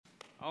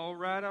All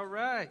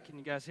right. Can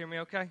you guys hear me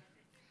okay?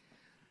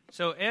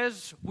 So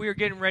as we're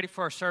getting ready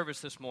for our service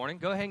this morning,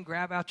 go ahead and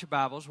grab out your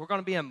Bibles. We're going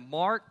to be in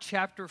Mark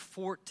chapter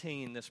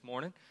 14 this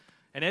morning.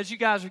 And as you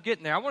guys are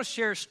getting there, I want to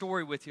share a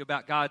story with you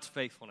about God's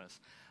faithfulness.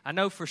 I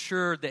know for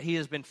sure that He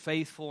has been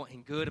faithful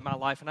and good in my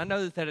life, and I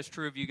know that that is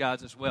true of you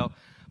guys as well.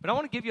 But I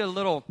want to give you a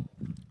little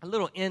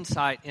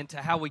insight into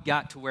how we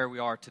got to where we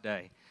are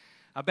today.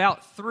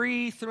 About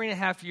three and a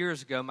half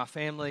years ago, my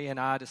family and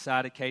I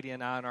decided, Katie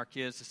and I and our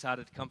kids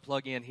decided to come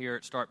plug in here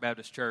at Start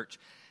Baptist Church.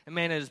 And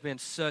man, it has been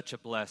such a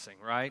blessing,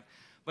 right?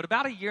 But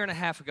about a year and a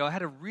half ago, I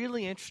had a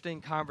really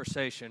interesting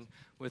conversation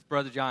with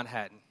Brother John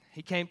Hatton.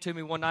 He came to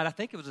me one night, I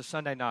think it was a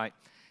Sunday night,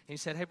 and he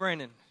said, "Hey,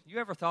 Brandon, you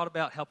ever thought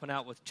about helping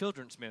out with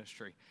children's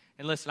ministry?"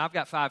 And listen, I've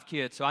got 5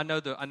 kids, so I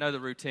know the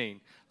routine.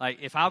 Like,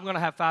 if I'm going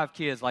to have 5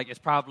 kids, like, it's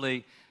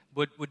probably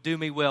would do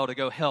me well to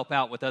go help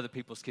out with other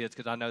people's kids,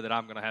 because I know that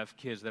I'm going to have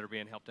kids that are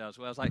being helped out as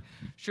well. I was like,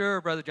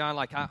 "Sure, Brother John,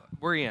 like,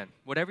 we're in.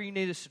 Whatever you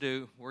need us to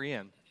do, we're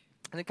in."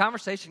 And the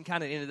conversation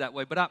kind of ended that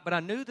way, but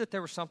I knew that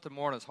there was something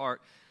more in his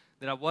heart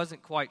that I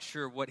wasn't quite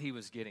sure what he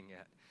was getting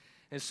at.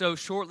 And so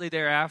shortly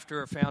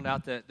thereafter, I found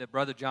out that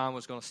Brother John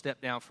was going to step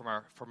down from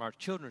our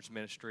children's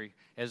ministry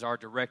as our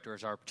director,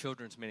 as our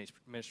children's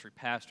ministry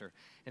pastor.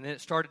 And then it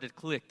started to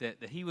click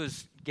that he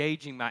was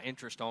gauging my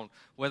interest on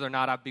whether or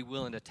not I'd be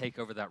willing to take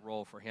over that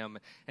role for him.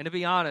 And to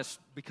be honest,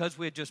 because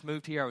we had just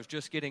moved here, I was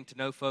just getting to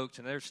know folks,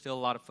 and there's still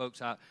a lot of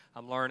folks I'm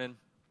learning.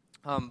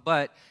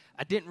 But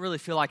I didn't really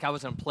feel like I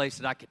was in a place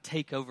that I could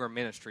take over a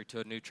ministry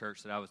to a new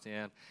church that I was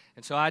in.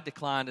 And so I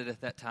declined it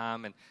at that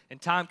time.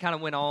 And time kind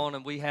of went on,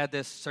 and we had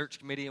this search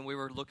committee, and we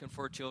were looking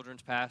for a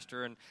children's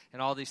pastor and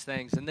all these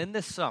things. And then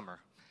this summer,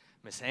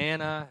 Miss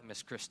Anna,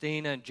 Miss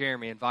Christina, and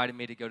Jeremy invited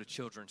me to go to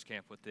children's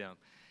camp with them.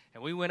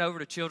 And we went over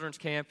to children's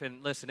camp,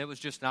 and listen, it was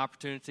just an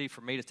opportunity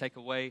for me to take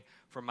away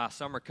from my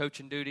summer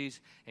coaching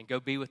duties and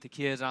go be with the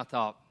kids. And I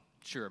thought,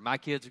 sure, my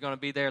kids are going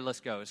to be there. Let's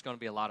go. It's going to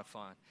be a lot of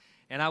fun.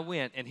 And I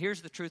went, and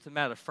here's the truth of the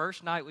matter.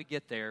 First day we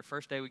get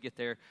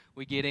there,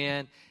 we get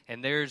in,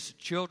 and there's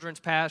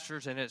children's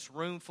pastors, and it's a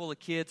room full of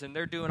kids, and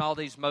they're doing all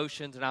these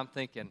motions, and I'm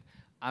thinking,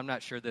 I'm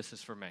not sure this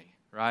is for me,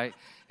 right?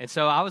 And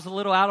so I was a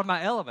little out of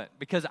my element,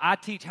 because I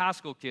teach high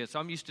school kids, so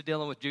I'm used to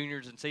dealing with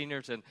juniors and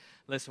seniors, and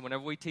listen,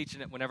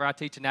 whenever I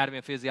teach anatomy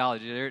and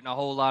physiology, there isn't a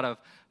whole lot of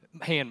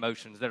hand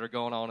motions that are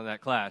going on in that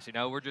class. You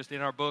know, we're just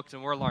in our books,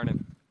 and we're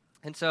learning.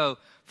 And so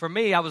for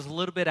me, I was a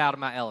little bit out of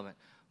my element.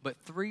 But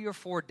 3 or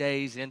 4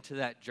 days into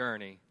that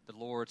journey, the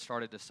Lord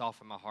started to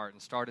soften my heart and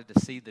started to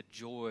see the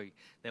joy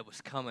that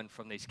was coming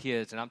from these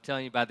kids. And I'm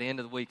telling you, by the end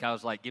of the week, I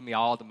was like, give me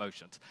all the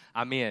motions.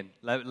 I'm in.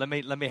 Let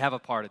me have a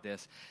part of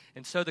this.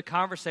 And so the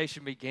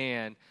conversation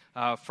began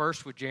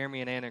first with Jeremy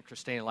and Anna and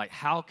Christina, like,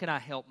 how can I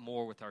help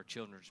more with our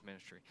children's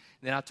ministry?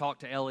 And then I talked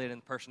to Elliot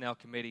and the personnel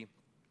committee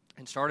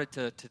and started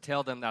to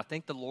tell them that I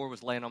think the Lord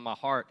was laying on my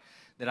heart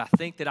that I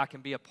think that I can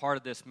be a part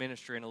of this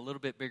ministry in a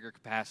little bit bigger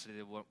capacity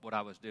than what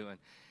I was doing.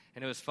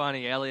 And it was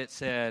funny. Elliot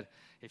said,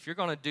 if you're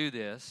going to do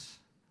this,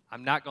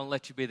 I'm not going to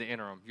let you be the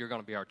interim. You're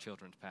going to be our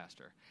children's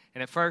pastor.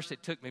 And at first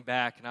it took me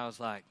back, and I was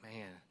like,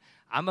 man,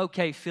 I'm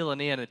okay filling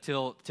in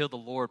until the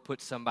Lord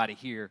puts somebody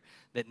here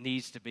that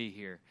needs to be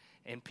here.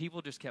 And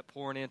people just kept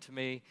pouring into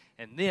me.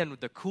 And then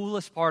the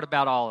coolest part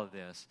about all of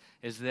this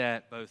is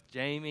that both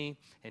Jamie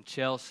and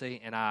Chelsea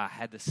and I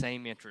had the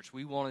same interest.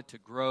 We wanted to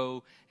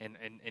grow and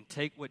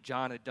take what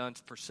John had done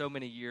for so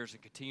many years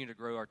and continue to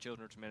grow our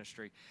children's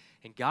ministry.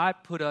 And God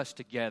put us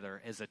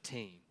together as a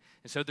team.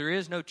 And so there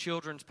is no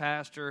children's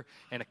pastor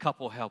and a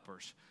couple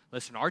helpers.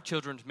 Listen, our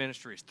children's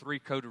ministry is 3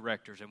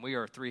 co-directors, and we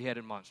are a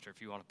 3-headed monster,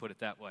 if you want to put it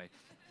that way.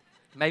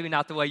 Maybe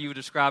not the way you would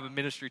describe a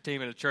ministry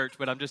team in a church,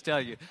 but I'm just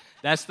telling you,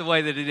 that's the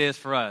way that it is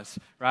for us,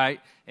 right?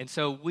 And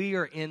so we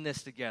are in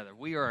this together.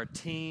 We are a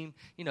team.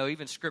 You know,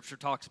 even Scripture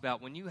talks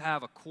about when you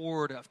have a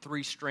cord of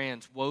 3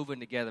 strands woven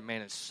together,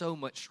 man, it's so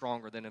much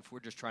stronger than if we're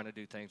just trying to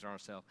do things on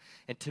ourselves.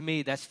 And to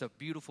me, that's the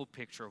beautiful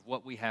picture of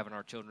what we have in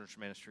our children's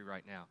ministry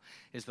right now,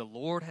 is the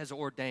Lord has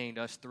ordained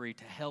us 3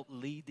 to help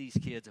lead these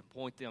kids and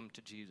point them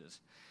to Jesus.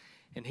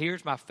 And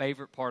here's my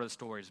favorite part of the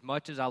story. As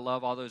much as I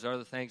love all those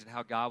other things and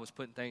how God was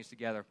putting things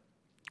together,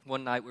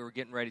 one night we were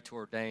getting ready to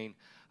ordain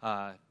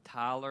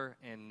Tyler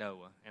and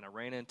Noah, and I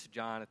ran into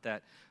John at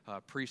that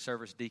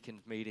pre-service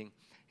deacons meeting. And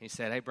he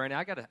said, "Hey, Brandon,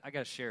 I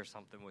gotta share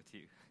something with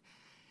you."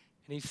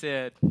 And he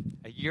said,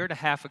 a year and a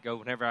half ago,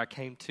 whenever I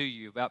came to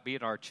you about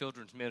being our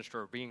children's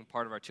minister or being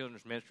part of our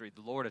children's ministry,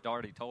 the Lord had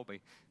already told me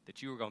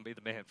that you were going to be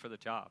the man for the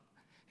job.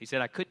 He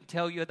said, I couldn't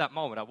tell you at that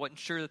moment. I wasn't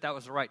sure that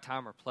was the right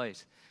time or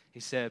place. He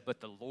said, but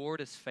the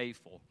Lord is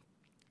faithful,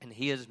 and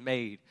He has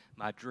made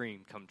my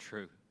dream come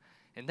true.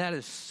 And that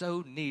is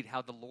so neat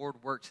how the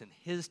Lord works in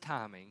His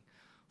timing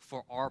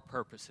for our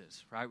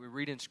purposes, right? We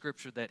read in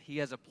Scripture that He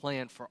has a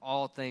plan for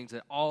all things,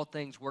 that all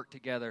things work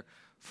together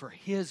for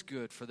His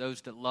good, for those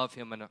that love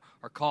Him and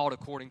are called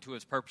according to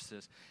His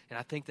purposes. And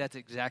I think that's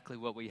exactly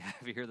what we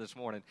have here this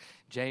morning.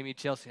 Jamie,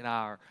 Chelsea, and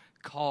I are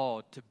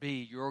called to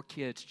be your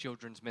kids'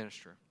 children's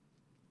minister.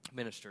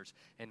 ministers,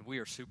 and we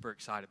are super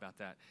excited about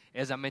that.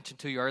 As I mentioned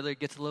to you earlier, it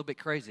gets a little bit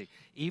crazy.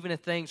 Even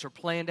if things are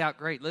planned out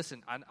great,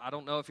 listen, I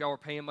don't know if y'all were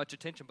paying much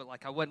attention, but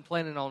like I wasn't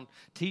planning on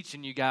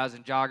teaching you guys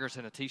in joggers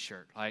and a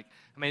T-shirt. Like,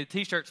 I mean, the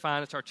T-shirt's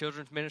fine. It's our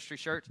children's ministry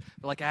shirts,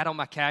 but like I had on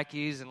my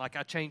khakis, and like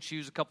I changed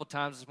shoes a couple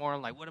times this morning.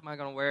 I'm like, what am I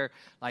going to wear?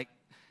 Like,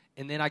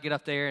 and then I get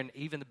up there, and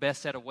even the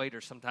best set of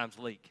waders sometimes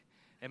leak.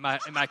 And my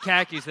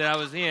khakis that I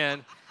was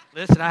in,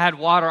 listen, I had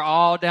water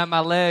all down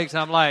my legs,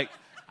 and I'm like,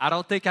 I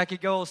don't think I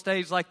could go on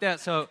stage like that.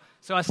 So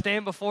I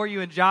stand before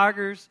you in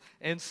joggers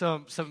and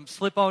some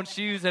slip-on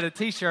shoes and a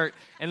T-shirt.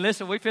 And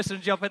listen, we fixing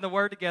to jump in the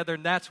Word together,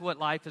 and that's what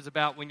life is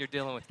about when you're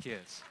dealing with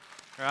kids,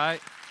 right?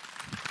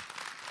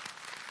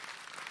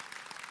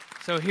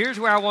 So here's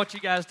where I want you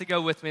guys to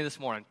go with me this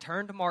morning.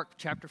 Turn to Mark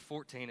chapter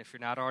 14 if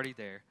you're not already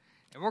there.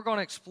 And we're going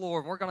to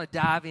explore, we're going to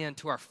dive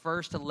into our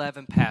first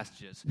 11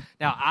 passages.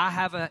 Now, I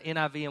have an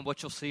NIV, and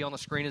what you'll see on the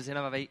screen is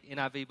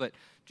NIV, but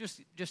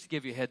just to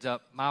give you a heads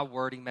up, my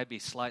wording may be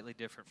slightly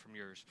different from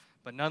yours.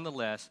 But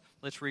nonetheless,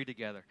 let's read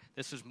together.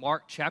 This is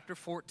Mark chapter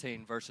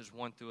 14, verses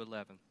 1 through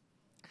 11.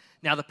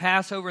 Now, the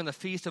Passover and the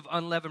Feast of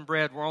Unleavened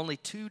Bread were only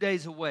 2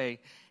 days away,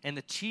 and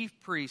the chief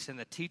priests and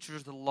the teachers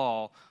of the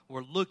law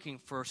were looking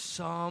for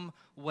some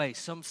way,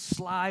 some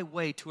sly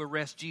way to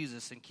arrest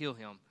Jesus and kill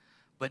him.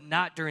 But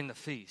not during the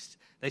feast,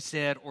 they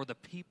said, or the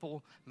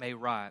people may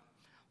riot.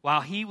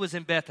 While he was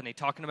in Bethany,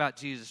 talking about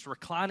Jesus,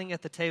 reclining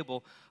at the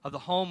table of the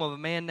home of a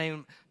man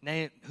known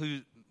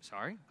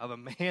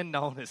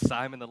as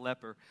Simon the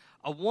leper,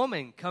 a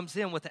woman comes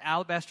in with an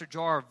alabaster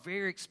jar of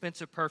very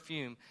expensive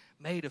perfume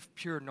made of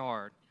pure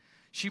nard.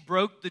 She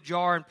broke the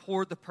jar and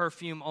poured the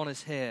perfume on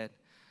his head.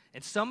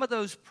 And some of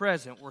those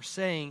present were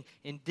saying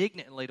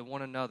indignantly to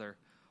one another,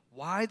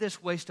 why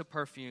this waste of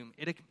perfume?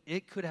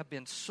 It could have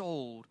been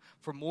sold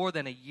for more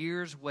than a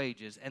year's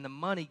wages and the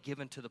money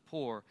given to the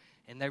poor.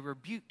 And they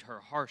rebuked her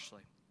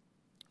harshly.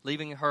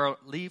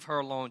 Leave her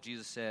alone,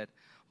 Jesus said.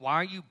 Why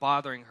are you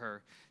bothering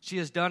her? She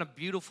has done a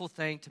beautiful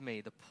thing to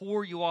me. The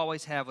poor you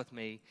always have with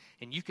me,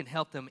 and you can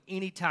help them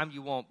anytime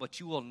you want,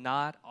 but you will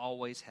not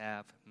always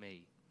have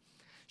me.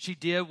 She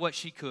did what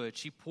she could.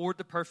 She poured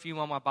the perfume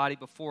on my body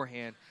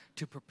beforehand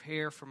to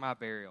prepare for my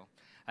burial.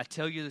 I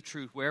tell you the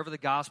truth, wherever the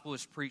gospel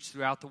is preached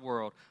throughout the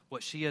world,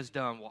 what she has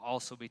done will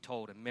also be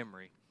told in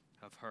memory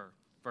of her.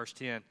 Verse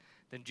 10,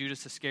 then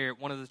Judas Iscariot,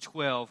 one of the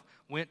 12,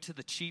 went to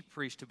the chief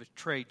priests to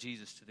betray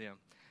Jesus to them.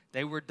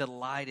 They were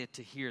delighted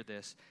to hear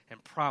this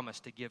and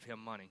promised to give him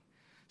money.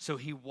 So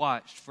he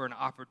watched for an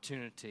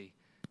opportunity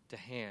to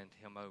hand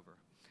him over.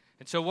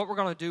 And so what we're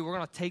going to do, we're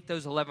going to take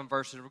those 11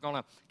 verses, we're going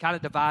to kind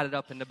of divide it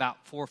up into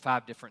about 4 or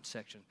 5 different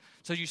sections.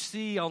 So you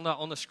see on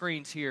the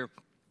screens here,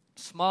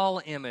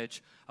 small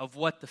image of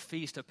what the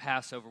Feast of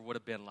Passover would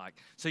have been like.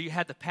 So you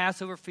had the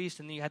Passover feast,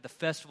 and then you had the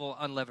Festival of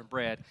Unleavened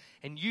Bread.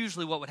 And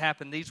usually what would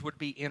happen, these would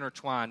be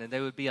intertwined, and they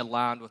would be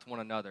aligned with one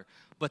another.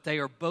 But they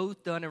are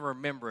both done in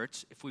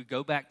remembrance, if we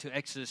go back to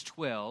Exodus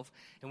 12,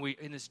 and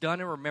it's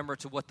done in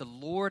remembrance of what the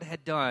Lord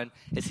had done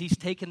as he's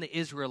taken the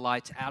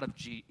Israelites out of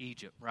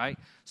Egypt, right?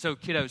 So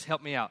kiddos,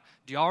 help me out.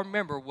 Do y'all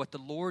remember what the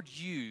Lord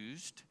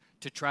used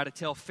to try to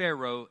tell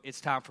Pharaoh, it's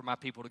time for my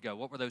people to go?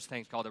 What were those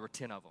things called? There were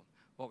 10 of them.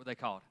 What were they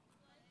called?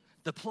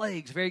 The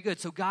plagues, very good.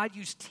 So God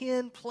used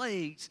 10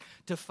 plagues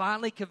to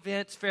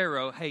convince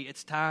Pharaoh, hey,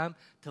 it's time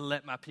to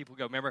let my people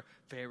go. Remember,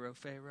 Pharaoh,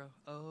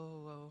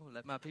 oh,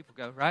 let my people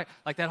go, right?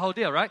 Like that whole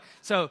deal, right?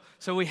 So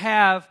we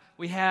have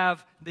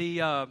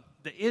the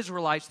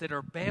Israelites that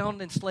are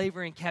bound in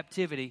slavery and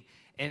captivity,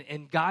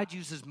 and God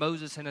uses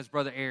Moses and his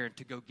brother Aaron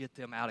to go get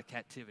them out of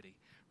captivity,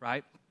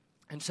 right?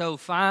 And so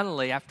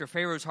finally, after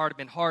Pharaoh's heart had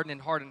been hardened,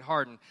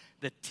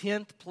 the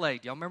 10th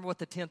plague, y'all remember what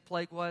the 10th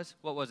plague was?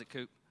 What was it,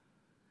 Coop?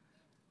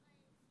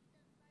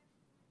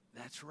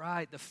 That's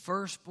right. The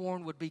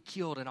firstborn would be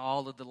killed in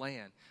all of the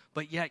land.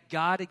 But yet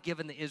God had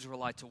given the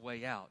Israelites a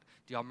way out.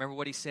 Do y'all remember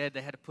what he said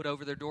they had to put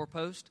over their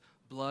doorpost?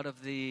 Blood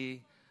of the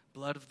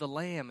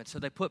lamb. And so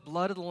they put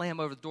blood of the lamb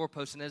over the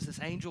doorpost. And as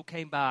this angel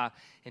came by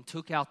and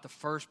took out the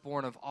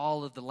firstborn of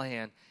all of the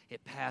land,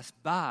 it passed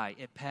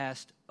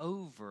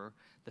over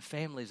the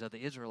families of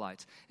the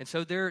Israelites. And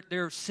so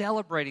they're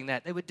celebrating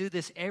that. They would do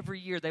this every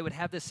year. They would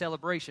have this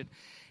celebration.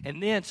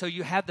 And then, so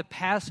you have the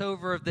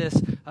Passover of this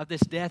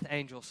death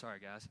angel. Sorry,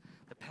 guys.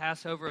 The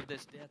Passover of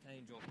this death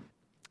angel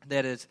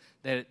that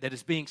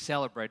is being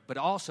celebrated. But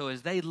also,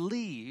 as they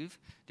leave,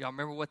 do y'all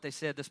remember what they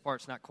said? This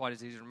part's not quite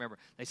as easy to remember.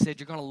 They said,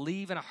 you're going to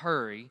leave in a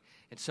hurry,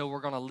 and so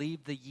we're going to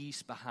leave the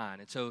yeast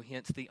behind. And so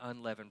hence the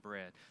unleavened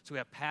bread. So we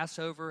have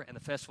Passover and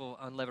the Festival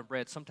of Unleavened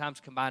Bread,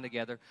 sometimes combined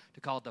together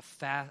to call it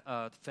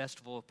the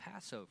Festival of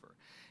Passover.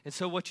 And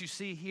so what you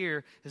see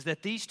here is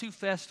that these two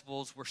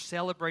festivals were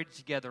celebrated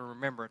together in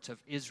remembrance of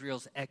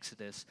Israel's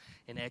exodus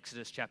in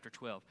Exodus chapter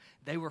 12.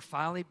 They were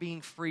finally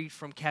being freed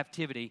from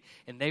captivity,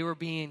 and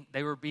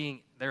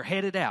they're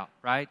headed out,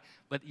 right?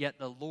 But yet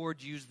the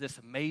Lord used this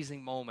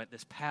amazing moment,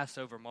 this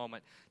Passover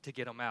moment, to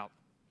get them out.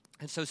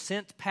 And so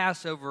since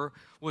Passover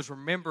was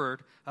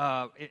remembered,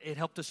 it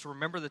helped us to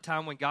remember the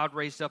time when God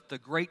raised up the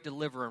great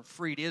deliverer and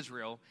freed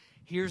Israel.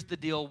 here's the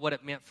deal, what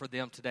it meant for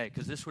them today,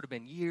 because this would have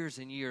been years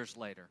and years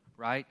later,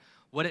 right?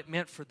 What it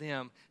meant for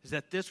them is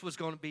that this was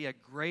going to be a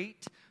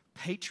great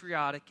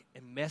patriotic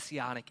and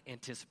messianic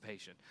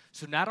anticipation.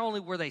 So not only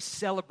were they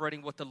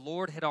celebrating what the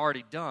Lord had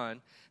already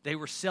done, they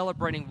were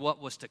celebrating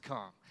what was to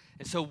come.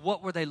 And so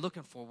what were they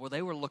looking for? Well,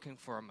 they were looking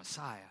for a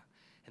Messiah,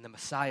 and the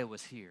Messiah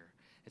was here.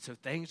 And so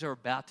things are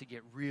about to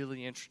get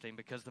really interesting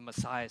because the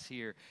Messiah is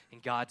here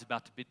and God's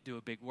about to do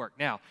a big work.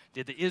 Now,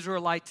 did the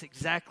Israelites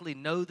exactly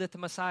know that the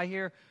Messiah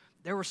here?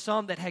 There were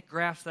some that had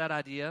grasped that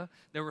idea.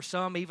 There were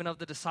some, even of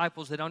the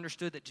disciples, that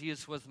understood that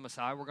Jesus was the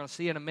Messiah. We're going to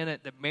see in a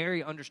minute that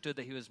Mary understood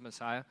that he was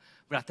Messiah.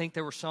 But I think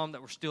there were some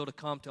that were still to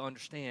come to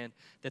understand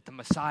that the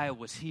Messiah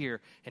was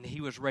here and he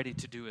was ready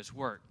to do his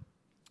work.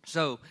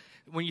 So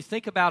when you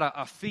think about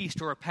a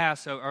feast or a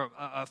Passover or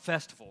a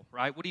festival,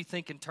 right, what do you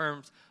think in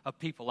terms of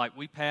people? Like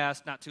we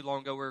passed not too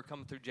long ago, we were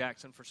coming through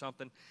Jackson for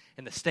something,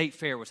 and the state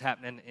fair was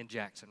happening in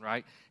Jackson,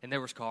 right? And there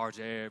was cars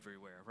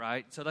everywhere,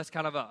 right? So that's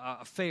kind of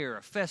a fair,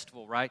 a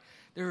festival, right?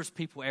 There's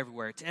people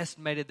everywhere. It's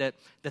estimated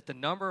that the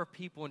number of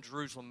people in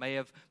Jerusalem may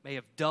have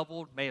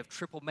doubled, may have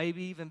tripled,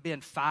 maybe even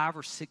been 5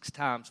 or 6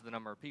 times the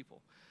number of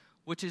people,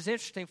 which is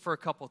interesting for a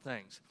couple of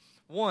things.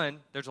 One,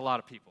 there's a lot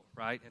of people,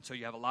 right? And so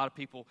you have a lot of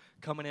people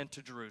coming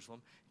into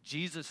Jerusalem.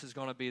 Jesus is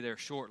going to be there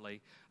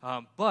shortly.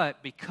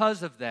 But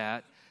because of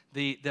that,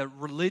 the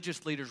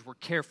religious leaders were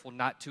careful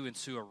not to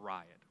ensue a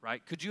riot,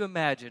 right? Could you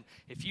imagine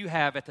if you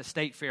have at the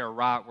state fair a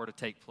riot were to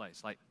take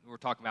place? Like we're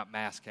talking about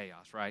mass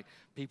chaos, right?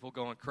 People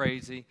going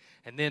crazy.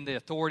 And then the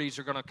authorities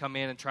are going to come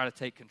in and try to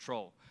take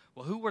control.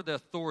 Well, who were the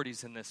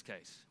authorities in this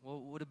case? Well,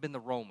 it would have been the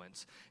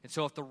Romans. And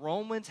so if the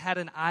Romans had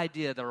an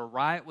idea that a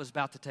riot was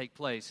about to take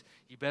place,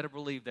 you better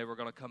believe they were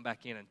going to come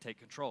back in and take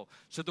control.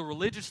 So the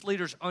religious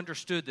leaders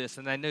understood this,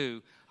 and they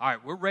knew, all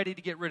right, we're ready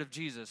to get rid of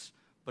Jesus,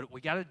 but we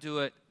got to do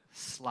it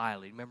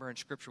slyly. Remember in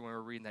Scripture when we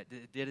were reading that,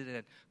 they did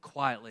it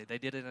quietly. They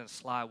did it in a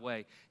sly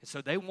way. And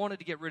so they wanted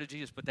to get rid of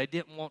Jesus, but they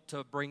didn't want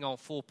to bring on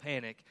full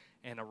panic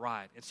and a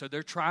riot. And so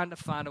they're trying to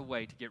find a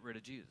way to get rid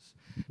of Jesus.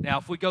 Now,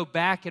 if we go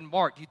back in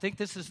Mark, do you think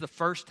this is the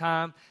first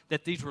time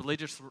that these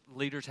religious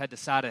leaders had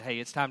decided, hey,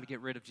 it's time to get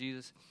rid of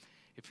Jesus?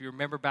 If you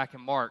remember back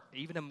in Mark,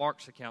 even in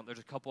Mark's account, there's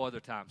a couple other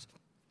times.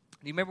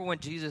 Do you remember when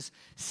Jesus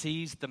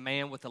sees the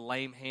man with the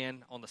lame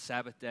hand on the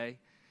Sabbath day?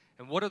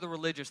 And what are the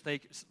religious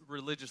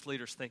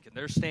leaders thinking?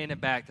 They're standing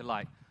back. They're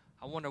like,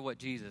 I wonder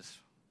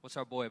what's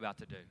our boy about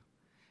to do?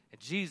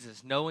 And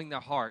Jesus, knowing their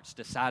hearts,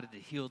 decided to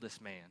heal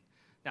this man.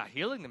 Now,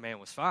 healing the man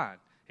was fine.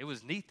 It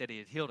was neat that he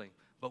had healed him.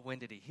 But when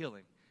did he heal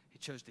him? He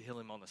chose to heal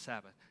him on the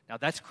Sabbath. Now,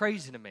 that's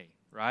crazy to me,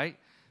 right?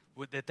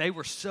 That they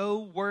were so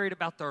worried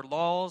about their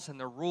laws and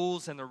their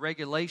rules and their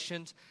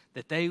regulations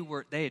that they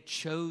had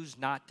chose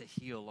not to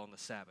heal on the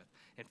Sabbath.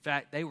 In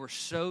fact, they were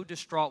so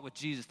distraught with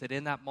Jesus that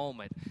in that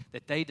moment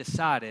that they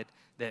decided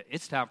that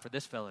it's time for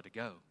this fella to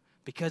go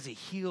because he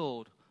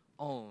healed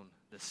on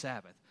the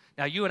Sabbath.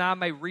 Now, you and I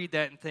may read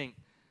that and think,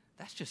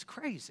 that's just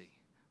crazy.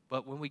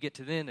 But when we get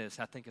to the end of this,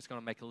 I think it's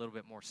going to make a little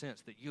bit more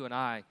sense that you and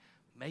I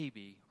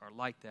maybe are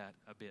like that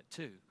a bit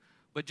too.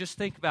 But just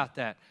think about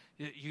that.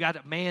 You got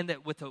a man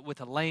that with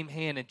a lame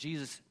hand, and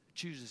Jesus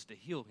chooses to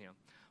heal him.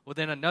 Well,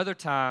 then another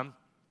time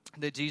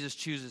that Jesus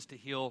chooses to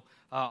heal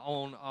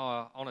on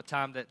a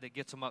time that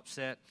gets him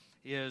upset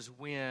is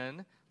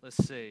when, let's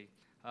see,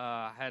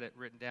 I had it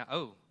written down.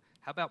 Oh,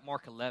 how about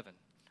Mark 11?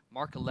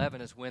 Mark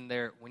 11 is when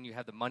you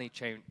have the money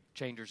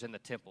changers in the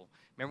temple.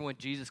 Remember when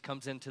Jesus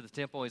comes into the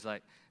temple, he's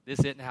like, this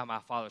isn't how my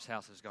Father's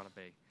house is going to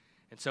be.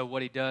 And so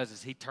what he does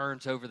is he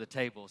turns over the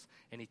tables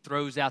and he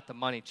throws out the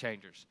money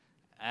changers.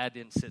 That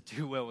didn't sit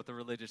too well with the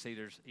religious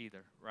leaders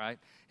either, right?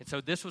 And so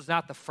this was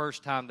not the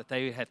first time that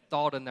they had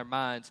thought in their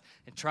minds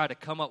and tried to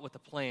come up with a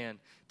plan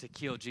to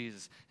kill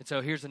Jesus. And so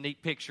here's a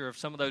neat picture of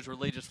some of those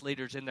religious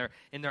leaders in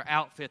their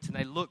outfits, and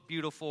they look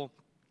beautiful.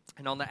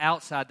 And on the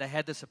outside, they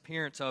had this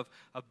appearance of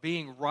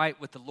being right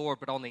with the Lord,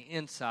 but on the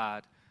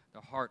inside,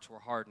 their hearts were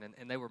hardened,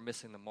 and they were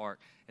missing the mark.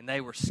 And they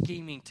were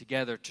scheming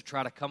together to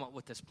try to come up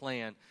with this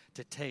plan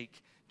to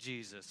take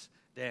Jesus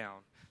down.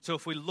 So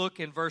if we look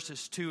in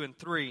verses 2 and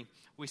 3,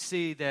 we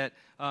see that,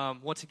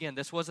 once again,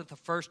 this wasn't the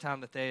first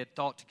time that they had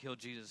thought to kill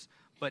Jesus.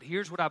 But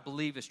here's what I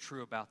believe is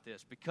true about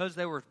this. Because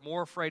they were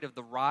more afraid of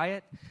the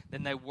riot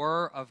than they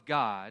were of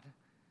God,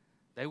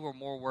 they were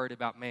more worried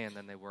about man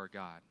than they were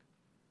God.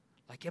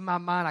 Like in my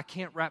mind, I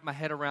can't wrap my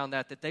head around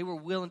that they were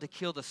willing to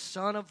kill the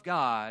Son of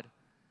God,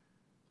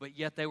 but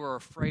yet they were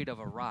afraid of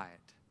a riot.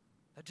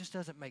 That just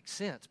doesn't make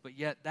sense. But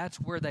yet that's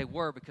where they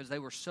were because they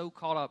were so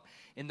caught up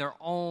in their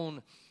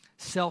own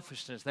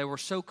selfishness. They were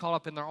so caught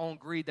up in their own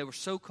greed. They were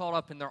so caught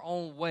up in their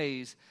own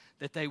ways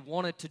that they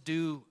wanted to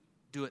do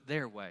it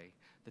their way.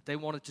 That they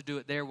wanted to do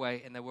it their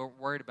way, and they weren't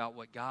worried about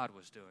what God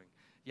was doing.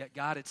 Yet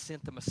God had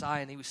sent the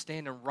Messiah, and he was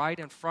standing right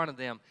in front of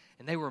them,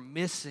 and they were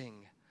missing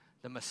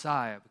the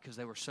Messiah because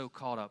they were so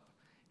caught up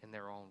in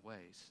their own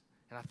ways.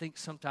 And I think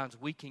sometimes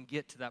we can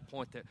get to that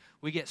point that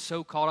we get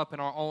so caught up in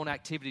our own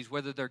activities,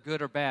 whether they're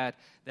good or bad,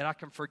 that I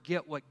can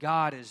forget what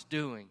God is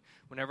doing.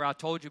 Whenever I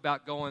told you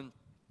about going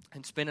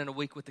and spending a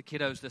week with the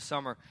kiddos this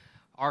summer,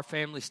 our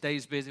family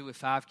stays busy with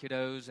 5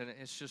 kiddos, and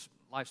it's just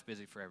life's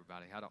busy for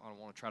everybody. I don't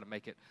want to try to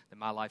make it that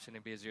my life's any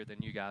busier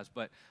than you guys,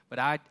 but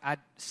I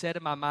said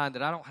in my mind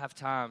that I don't have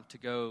time to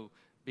go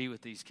be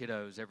with these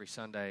kiddos every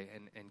Sunday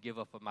and give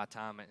up of my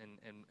time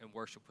and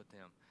worship with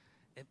them,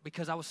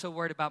 because I was so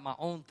worried about my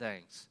own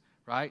things,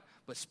 right?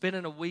 But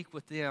spending a week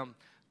with them,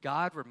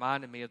 God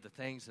reminded me of the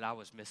things that I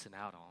was missing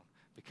out on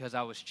because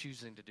I was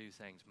choosing to do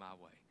things my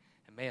way.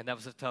 And man, that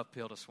was a tough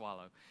pill to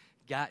swallow.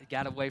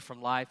 Got away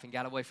from life and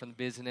got away from the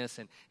business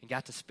and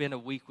got to spend a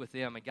week with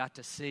them and got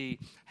to see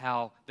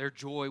how their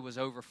joy was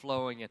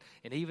overflowing.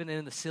 And even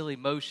in the silly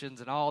motions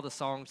and all the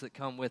songs that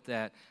come with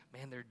that,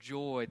 man, their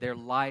joy, their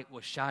light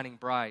was shining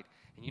bright.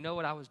 And you know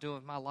what I was doing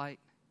with my light?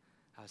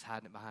 I was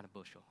hiding it behind a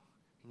bushel.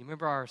 And you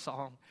remember our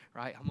song,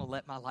 right? I'm going to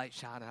let my light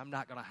shine, and I'm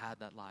not going to hide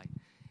that light.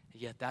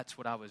 Yet that's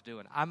what I was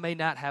doing. I may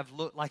not have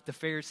looked like the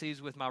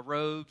Pharisees with my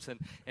robes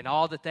and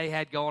all that they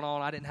had going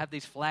on. I didn't have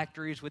these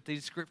phylacteries with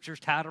these scriptures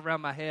tied around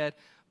my head.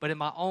 But in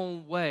my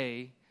own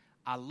way,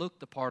 I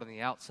looked the part on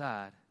the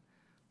outside,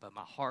 but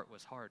my heart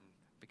was hardened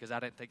because I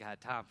didn't think I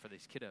had time for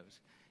these kiddos.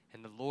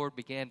 And the Lord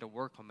began to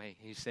work on me.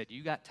 He said,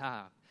 you got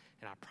time,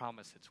 and I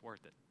promise it's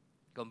worth it.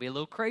 It's going to be a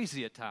little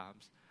crazy at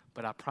times,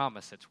 but I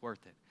promise it's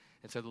worth it.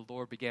 And so the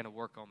Lord began to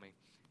work on me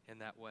in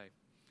that way.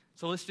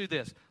 So let's do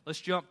this. Let's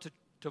jump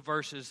to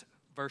verse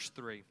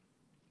 3.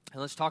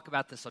 And let's talk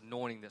about this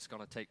anointing that's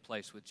going to take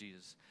place with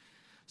Jesus.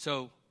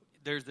 So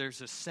there's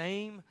the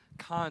same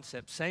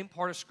concept, same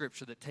part of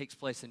Scripture that takes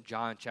place in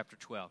John chapter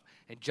 12.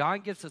 And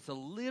John gives us a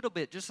little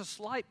bit, just a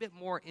slight bit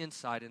more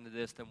insight into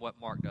this than what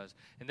Mark does.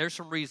 And there's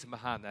some reason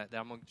behind that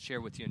I'm going to share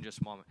with you in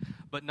just a moment.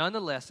 But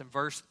nonetheless, in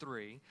verse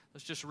 3,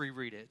 let's just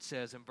reread it. It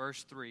says in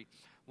verse 3,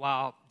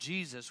 while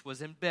Jesus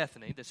was in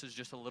Bethany, this is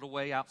just a little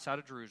way outside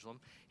of Jerusalem,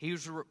 he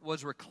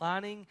was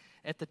reclining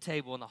at the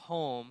table in the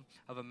home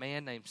of a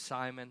man named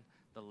Simon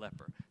the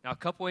leper. Now, a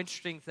couple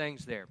interesting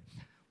things there.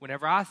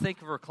 Whenever I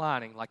think of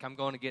reclining, like I'm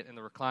going to get in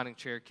the reclining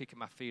chair, kicking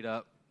my feet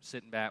up,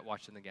 sitting back,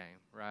 watching the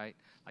game, right?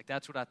 Like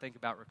that's what I think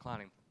about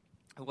reclining.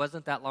 It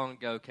wasn't that long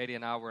ago, Katie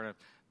and I were in a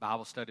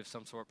Bible study of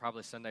some sort,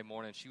 probably Sunday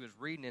morning. She was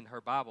reading in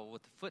her Bible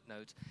with the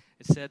footnotes.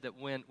 It said that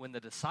when the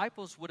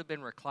disciples would have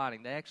been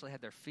reclining, they actually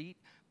had their feet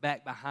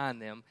back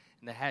behind them,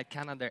 and they had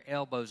kind of their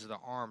elbows or their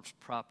arms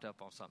propped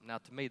up on something. Now,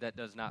 to me, that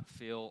does not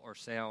feel or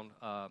sound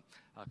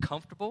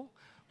comfortable,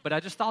 but I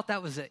just thought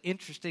that was an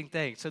interesting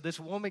thing. So this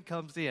woman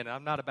comes in.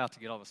 I'm not about to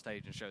get on the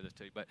stage and show this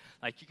to you, but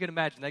like you can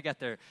imagine, they got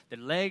their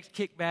legs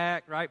kicked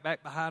back, right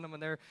back behind them,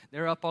 and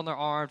they're up on their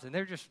arms, and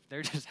they're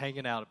just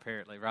hanging out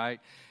apparently, right?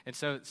 And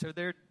so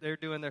they're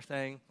doing their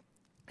thing,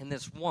 and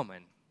this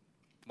woman,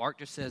 Mark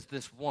just says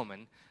this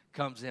woman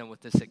comes in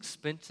with this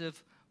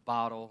expensive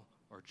bottle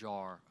or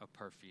jar of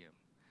perfume.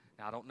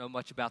 Now, I don't know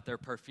much about their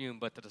perfume,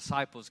 but the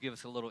disciples give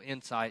us a little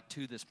insight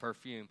to this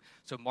perfume.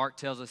 So Mark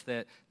tells us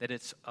that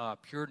it's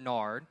pure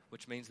nard,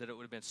 which means that it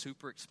would have been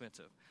super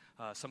expensive.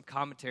 Some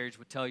commentaries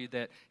would tell you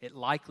that it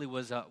likely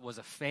was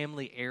a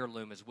family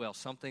heirloom as well,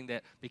 something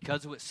that,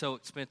 because it was so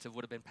expensive,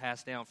 would have been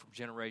passed down from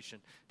generation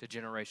to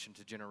generation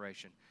to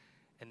generation.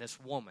 And this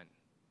woman,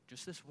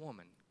 just this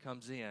woman,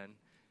 comes in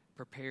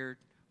prepared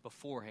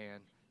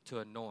beforehand to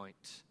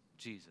anoint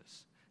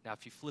Jesus. Now,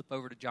 if you flip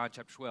over to John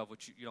chapter 12,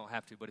 which you don't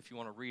have to, but if you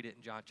want to read it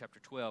in John chapter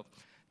 12,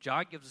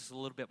 John gives us a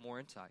little bit more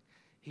insight.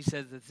 He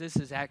says that this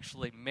is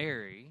actually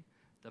Mary,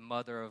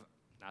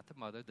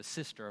 the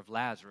sister of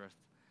Lazarus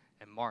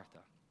and Martha.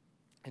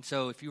 And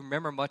so if you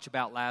remember much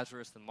about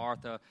Lazarus and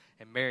Martha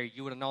and Mary,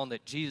 you would have known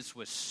that Jesus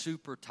was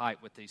super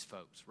tight with these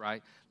folks,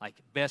 right? Like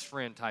best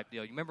friend type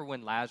deal. You remember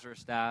when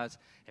Lazarus dies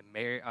and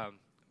Mary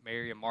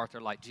and Martha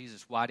are like,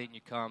 Jesus, why didn't you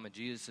come? And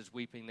Jesus is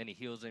weeping, then he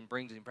heals him,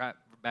 brings him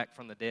back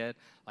from the dead,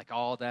 like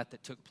all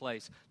that took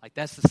place. Like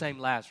that's the same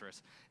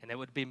Lazarus. And it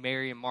would be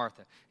Mary and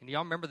Martha. And do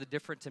y'all remember the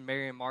difference in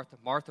Mary and Martha?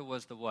 Martha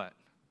was the what?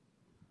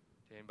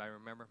 Did anybody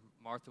remember?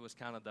 Martha was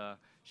kind of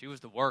she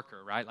was the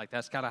worker, right? Like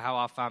that's kind of how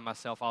I find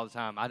myself all the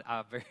time.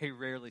 I very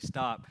rarely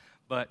stop,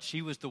 but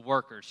she was the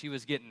worker. She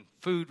was getting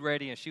food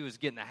ready and she was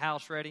getting the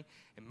house ready.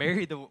 And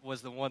Mary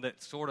was the one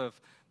that sort of,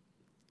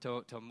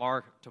 to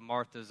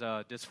Martha's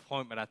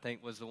disappointment, I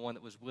think, was the one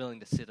that was willing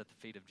to sit at the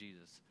feet of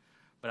Jesus.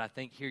 But I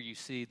think here you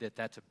see that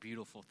that's a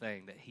beautiful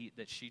thing,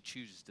 that she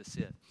chooses to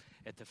sit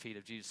at the feet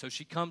of Jesus. So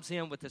she comes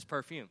in with this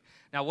perfume.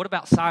 Now, what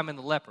about Simon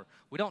the leper?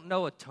 We don't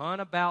know a ton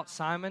about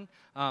Simon,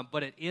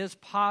 but it is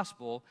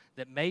possible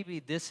that maybe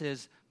this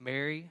is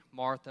Mary,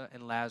 Martha,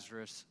 and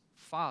Lazarus'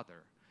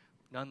 father.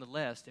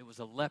 Nonetheless, it was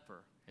a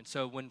leper. And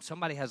so when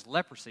somebody has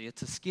leprosy,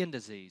 it's a skin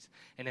disease.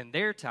 And in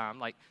their time,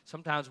 like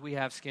sometimes we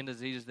have skin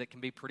diseases that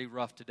can be pretty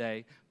rough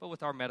today, but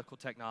with our medical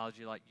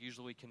technology, like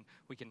usually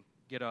we can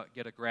get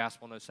a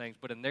grasp on those things.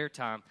 But in their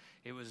time,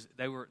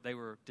 they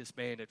were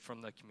disbanded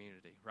from the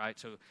community, right?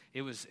 So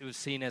it was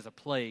seen as a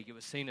plague. It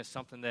was seen as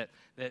something that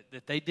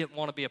they didn't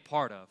want to be a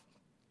part of.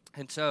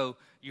 And so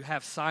you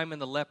have Simon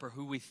the leper,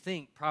 who we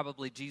think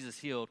probably Jesus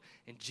healed,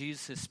 and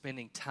Jesus is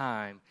spending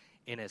time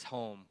in his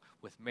home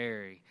with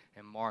Mary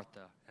and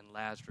Martha and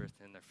Lazarus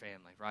and their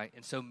family, right?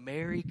 And so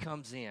Mary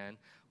comes in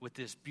with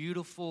this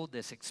beautiful,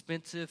 this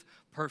expensive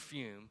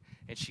perfume,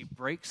 and she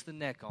breaks the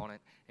neck on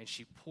it, and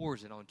she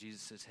pours it on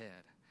Jesus'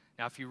 head.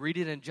 Now, if you read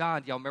it in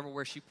John, do y'all remember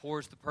where she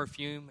pours the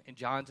perfume in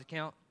John's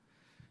account?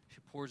 She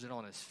pours it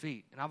on his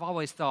feet. And I've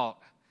always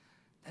thought,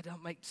 that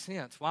don't make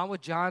sense. Why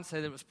would John say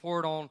that it was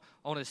poured on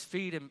his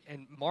feet,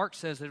 and Mark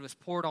says that it was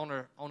poured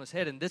on his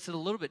head? And this is a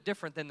little bit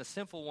different than the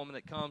sinful woman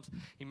that comes,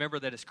 you remember,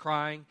 that is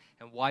crying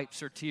and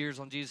wipes her tears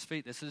on Jesus'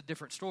 feet. This is a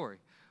different story.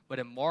 But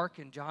in Mark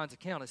and John's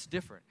account, it's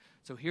different.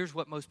 So here's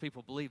what most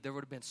people believe. There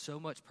would have been so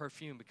much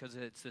perfume because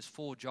it's this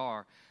full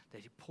jar that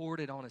he poured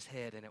it on his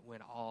head, and it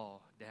went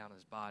all down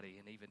his body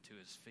and even to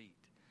his feet.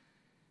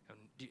 And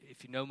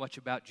if you know much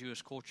about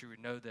Jewish culture,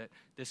 you know that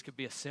this could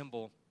be a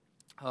symbol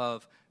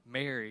of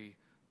Mary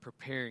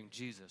preparing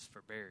Jesus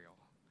for burial.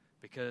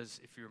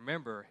 Because if you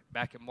remember,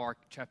 back in Mark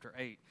chapter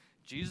 8,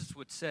 Jesus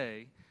would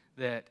say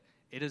that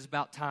it is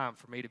about time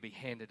for me to be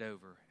handed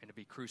over and to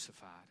be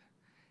crucified.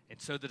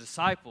 And so the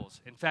disciples,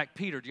 in fact,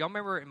 Peter, do y'all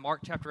remember in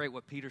Mark chapter 8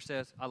 what Peter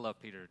says? I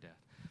love Peter to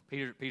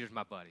death. Peter's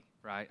my buddy,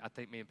 right? I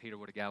think me and Peter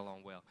would have got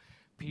along well.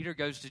 Peter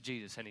goes to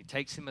Jesus, and he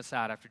takes him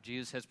aside after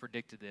Jesus has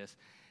predicted this.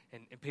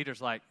 And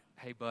Peter's like,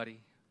 hey,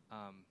 buddy,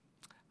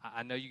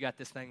 I know you got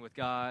this thing with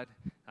God.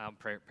 I'm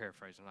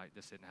paraphrasing, like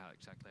this isn't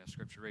exactly how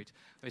Scripture reads.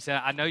 But he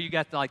said, I know you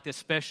got this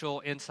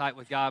special insight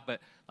with God, but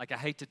I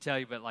hate to tell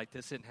you, but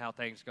this isn't how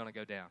things are going to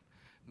go down.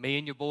 Me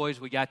and your boys,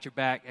 we got your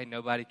back. Ain't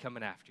nobody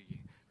coming after you,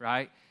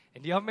 right?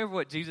 And do y'all remember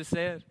what Jesus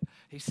said?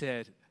 He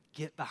said,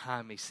 get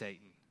behind me,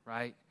 Satan,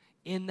 right?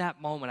 In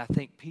that moment, I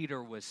think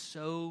Peter was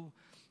so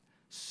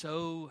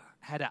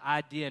had an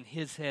idea in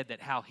his head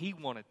that how he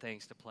wanted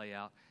things to play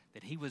out,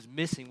 that he was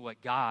missing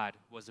what God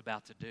was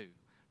about to do.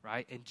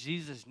 Right? And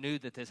Jesus knew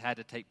that this had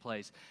to take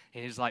place.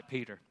 And he was like,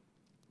 Peter,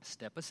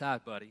 step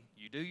aside, buddy.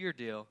 You do your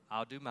deal.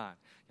 I'll do mine.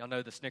 Y'all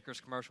know the Snickers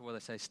commercial where they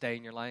say, stay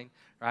in your lane,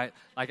 right?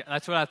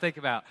 That's what I think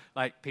about.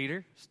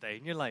 Peter, stay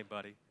in your lane,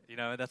 buddy.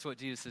 That's what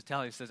Jesus is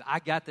telling. He says, I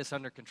got this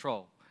under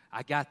control.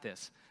 I got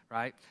this,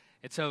 right?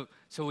 And so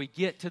we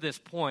get to this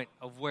point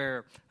of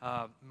where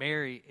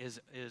Mary is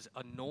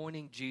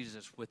anointing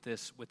Jesus with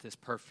this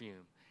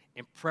perfume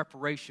in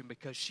preparation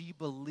because she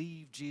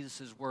believed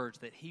Jesus' words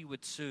that he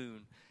would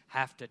soon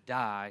have to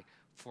die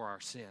for our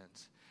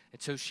sins. And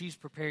so she's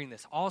preparing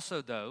this.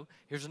 Also, though,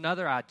 here's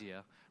another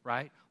idea,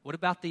 right? What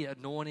about the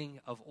anointing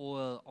of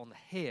oil on the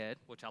head,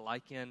 which I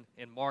like in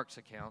Mark's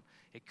account?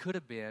 It could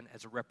have been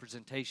as a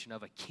representation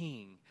of a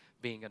king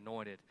being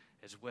anointed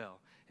as well.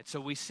 And so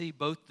we see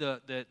both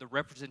the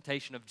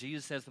representation of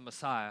Jesus as the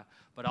Messiah,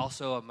 but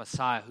also a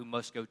Messiah who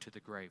must go to the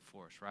grave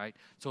for us, right?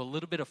 So a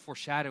little bit of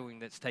foreshadowing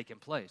that's taken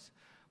place.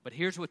 But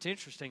here's what's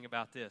interesting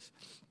about this.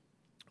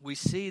 We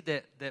see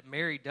that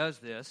Mary does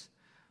this,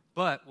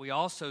 but we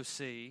also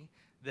see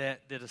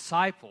that the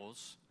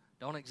disciples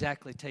don't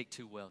exactly take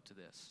too well to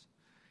this.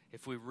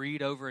 If we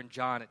read over in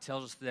John, it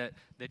tells us that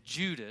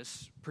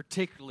Judas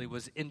particularly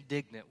was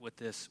indignant with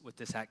this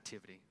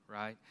activity,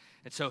 right?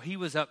 And so he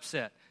was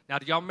upset. Now,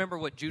 do y'all remember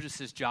what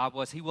Judas's job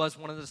was? He was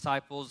one of the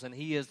disciples, and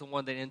he is the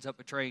one that ends up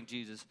betraying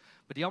Jesus.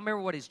 But do y'all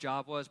remember what his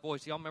job was?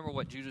 Boys, do y'all remember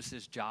what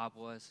Judas's job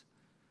was?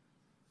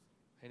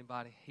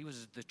 Anybody? He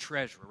was the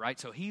treasurer, right?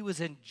 So he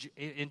was in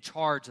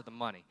charge of the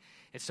money.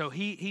 And so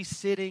he's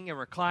sitting and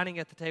reclining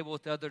at the table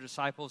with the other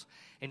disciples,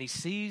 and he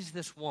sees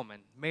this woman,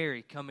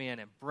 Mary, come in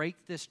and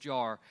break this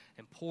jar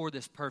and pour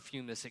this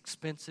perfume, this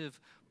expensive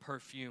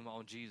perfume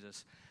on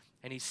Jesus.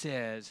 And he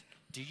says,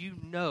 do you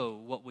know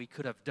what we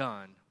could have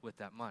done with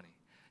that money?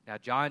 Now,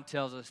 John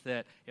tells us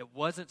that it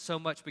wasn't so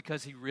much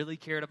because he really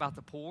cared about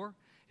the poor.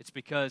 It's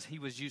because he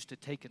was used to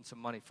taking some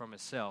money from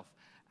himself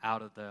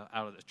out of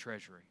the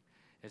treasury.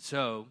 And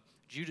so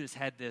Judas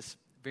had this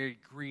very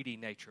greedy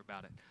nature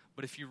about it.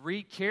 But if you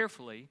read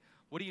carefully,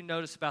 what do you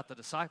notice about the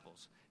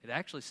disciples? It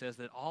actually says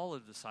that all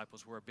of the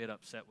disciples were a bit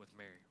upset with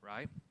Mary,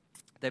 right?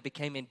 They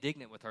became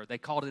indignant with her. They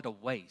called it a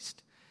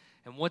waste.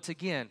 And once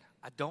again,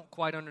 I don't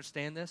quite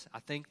understand this. I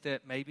think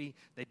that maybe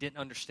they didn't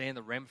understand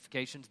the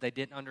ramifications. They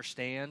didn't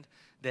understand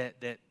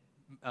that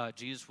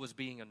Jesus was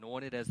being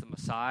anointed as the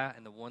Messiah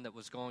and the one that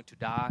was going to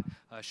die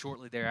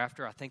shortly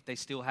thereafter. I think they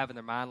still have in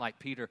their mind, like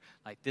Peter,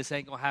 this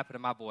ain't going to happen to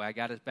my boy. I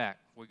got his back.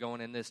 We're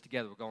going in this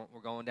together.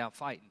 We're going down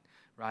fighting,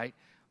 right?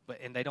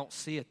 And they don't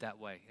see it that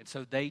way. And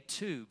so they,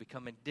 too,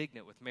 become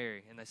indignant with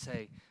Mary, and they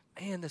say,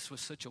 man, this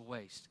was such a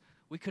waste.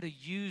 We could have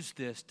used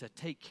this to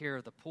take care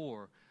of the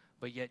poor,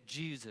 but yet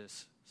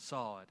Jesus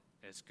saw it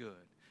as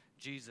good.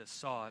 Jesus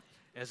saw it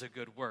as a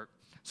good work.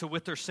 So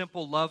with their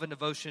simple love and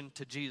devotion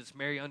to Jesus,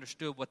 Mary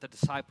understood what the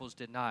disciples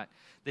did not,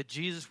 that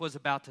Jesus was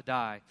about to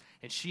die,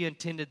 and she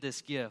intended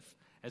this gift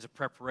as a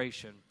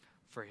preparation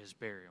for his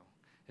burial.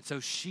 And so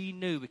she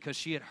knew, because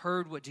she had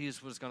heard what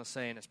Jesus was going to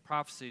say in his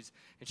prophecies,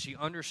 and she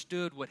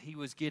understood what he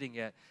was getting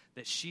at,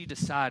 that she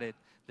decided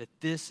that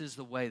this is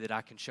the way that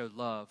I can show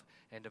love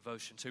and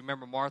devotion. So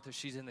remember, Martha,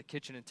 she's in the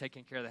kitchen and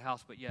taking care of the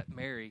house, but yet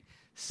Mary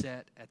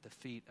sat at the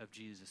feet of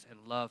Jesus and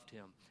loved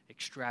him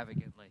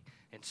extravagantly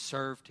and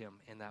served him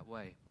in that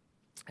way.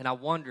 And I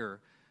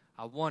wonder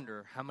I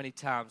wonder how many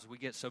times we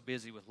get so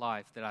busy with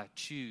life that I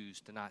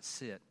choose to not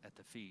sit at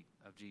the feet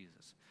of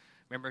Jesus.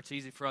 Remember, it's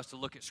easy for us to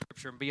look at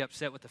Scripture and be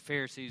upset with the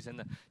Pharisees and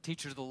the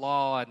teachers of the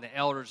law and the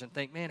elders and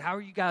think, man, how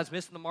are you guys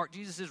missing the mark?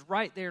 Jesus is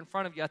right there in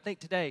front of you. I think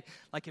today,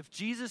 like if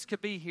Jesus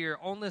could be here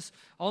on this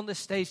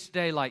stage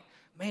today, like,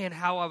 man,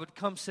 how I would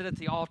come sit at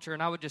the altar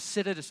and I would just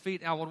sit at his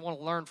feet and I would want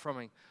to learn from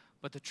him.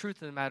 But the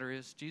truth of the matter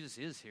is, Jesus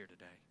is here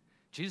today.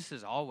 Jesus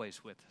is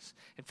always with us.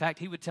 In fact,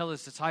 he would tell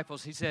his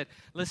disciples, he said,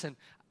 listen,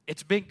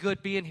 it's been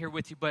good being here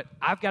with you, but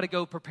I've got to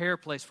go prepare a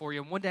place for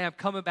you. And one day I'm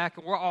coming back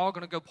and we're all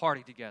going to go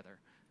party together.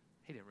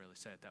 He didn't really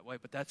say it that way,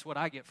 but that's what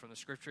I get from the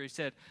Scripture. He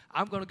said,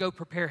 I'm going to go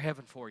prepare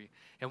heaven for you.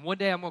 And one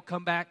day I'm going to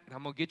come back and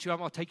I'm going to get you. I'm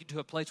going to take you to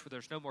a place where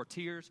there's no more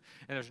tears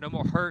and there's no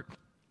more hurt.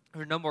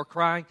 There's no more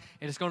crying.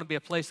 And it's going to be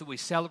a place that we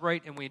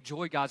celebrate and we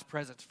enjoy God's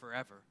presence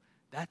forever.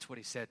 That's what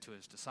he said to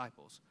his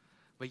disciples.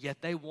 But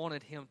yet they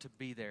wanted him to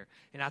be there.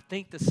 And I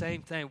think the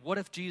same thing. What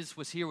if Jesus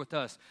was here with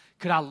us?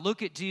 Could I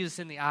look at Jesus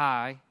in the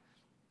eye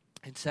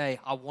and say,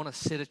 I want to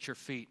sit at your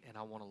feet and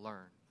I want to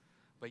learn?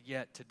 But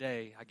yet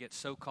today, I get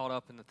so caught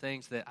up in the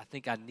things that I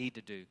think I need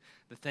to do,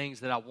 the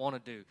things that I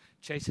want to do.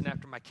 Chasing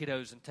after my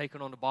kiddos and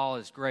taking on the ball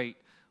is great,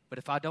 but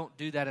if I don't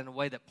do that in a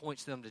way that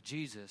points them to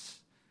Jesus,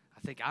 I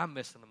think I'm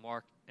missing the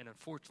mark, and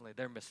unfortunately,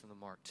 they're missing the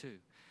mark too.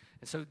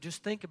 And so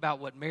just think about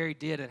what Mary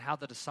did and how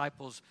the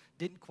disciples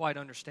didn't quite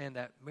understand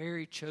that.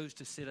 Mary chose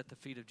to sit at the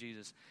feet of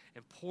Jesus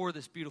and pour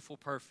this beautiful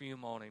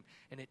perfume on him,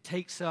 and it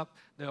takes up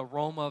the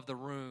aroma of the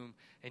room,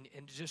 and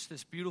just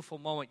this beautiful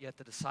moment, yet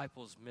the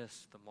disciples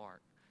miss the mark.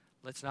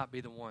 Let's not be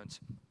the ones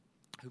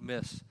who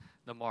miss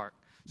the mark.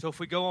 So if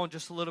we go on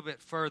just a little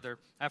bit further,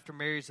 after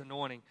Mary's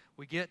anointing,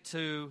 we get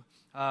to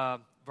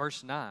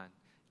verse 9.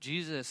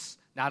 Jesus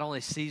not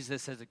only sees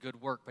this as a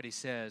good work, but he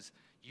says,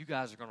 you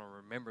guys are going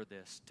to remember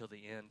this till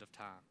the end of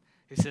time.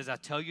 He says, I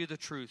tell you the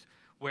truth,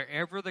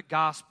 wherever the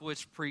gospel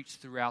is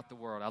preached throughout the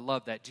world. I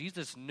love that.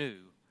 Jesus knew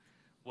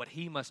what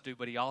he must do,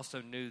 but he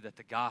also knew that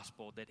the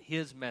gospel, that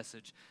his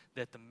message,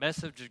 that the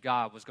message of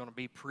God was going to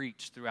be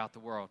preached throughout the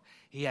world.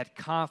 He had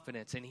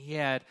confidence and he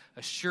had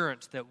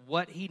assurance that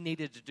what he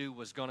needed to do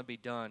was going to be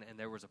done and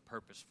there was a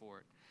purpose for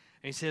it.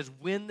 And he says,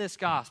 when this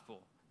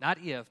gospel, not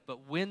if,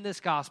 but when this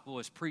gospel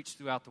is preached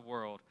throughout the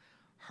world,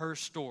 her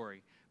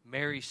story,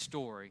 Mary's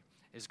story,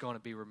 is going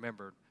to be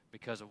remembered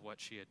because of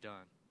what she had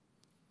done.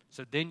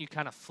 So then you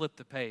kind of flip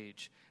the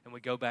page and we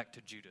go back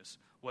to Judas.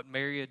 What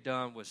Mary had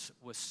done was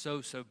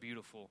so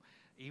beautiful.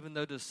 Even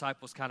though the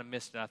disciples kind of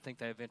missed it, I think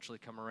they eventually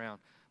come around.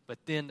 But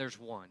then there's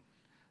one.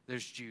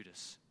 There's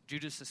Judas.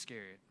 Judas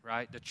Iscariot,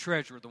 right? The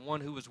treasurer, the one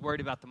who was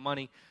worried about the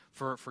money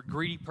for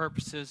greedy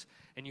purposes.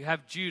 And you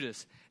have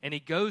Judas. And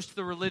he goes to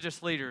the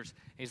religious leaders.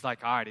 And he's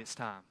like, all right, it's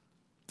time.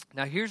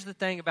 Now here's the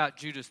thing about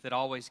Judas that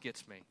always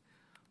gets me.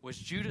 Was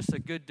Judas a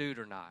good dude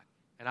or not?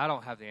 And I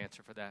don't have the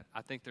answer for that.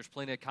 I think there's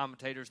plenty of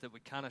commentators that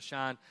would kind of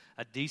shine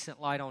a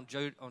decent light on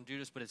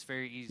Judas, but it's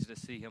very easy to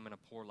see him in a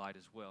poor light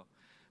as well.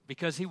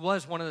 Because he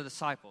was one of the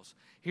disciples.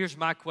 Here's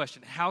my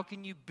question. How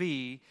can you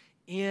be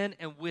in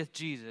and with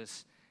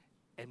Jesus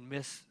and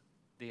miss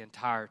the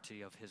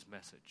entirety of his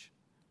message?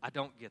 I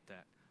don't get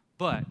that.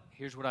 But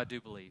here's what I do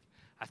believe.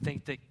 I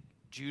think that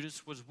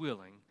Judas was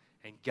willing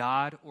and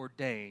God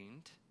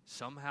ordained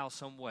somehow,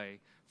 some way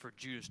for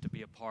Judas to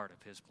be a part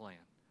of his plan.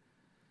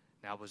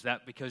 Now, was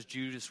that because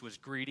Judas was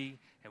greedy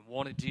and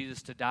wanted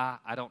Jesus to die?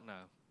 I don't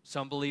know.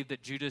 Some believe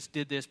that Judas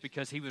did this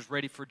because he was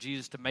ready for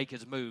Jesus to make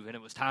his move, and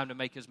it was time to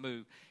make his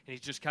move. And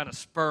he's just kind of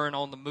spurring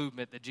on the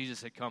movement that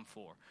Jesus had come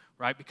for,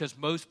 right? Because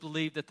most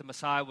believed that the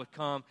Messiah would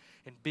come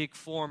in big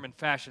form and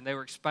fashion. They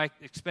were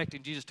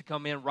expecting Jesus to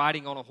come in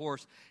riding on a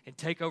horse and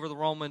take over the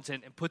Romans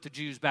and put the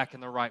Jews back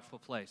in their rightful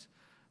place.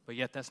 But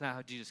yet that's not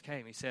how Jesus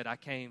came. He said, I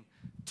came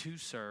to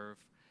serve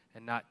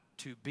and not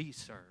to be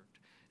served.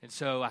 And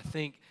so I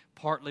think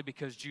partly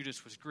because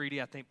Judas was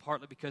greedy, I think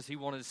partly because he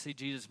wanted to see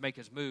Jesus make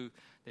his move,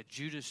 that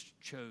Judas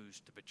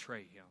chose to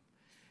betray him.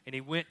 And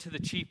he went to the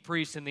chief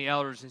priests and the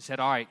elders and said,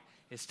 all right,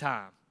 it's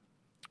time.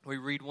 We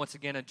read once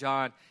again in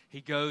John, he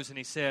goes and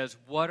he says,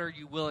 what are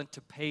you willing to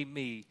pay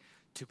me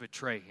to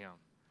betray him?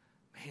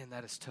 Man,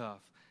 that is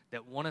tough.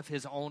 That one of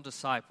his own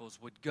disciples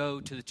would go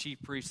to the chief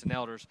priests and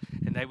elders,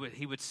 and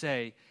he would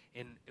say,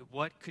 and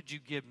what could you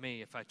give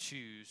me if I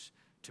choose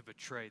to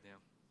betray them?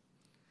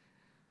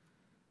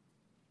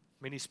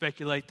 Many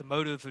speculate the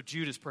motive of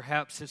Judas.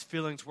 Perhaps his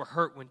feelings were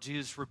hurt when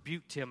Jesus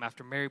rebuked him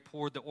after Mary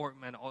poured the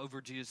ointment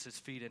over Jesus'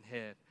 feet and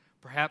head.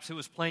 Perhaps it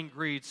was plain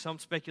greed. Some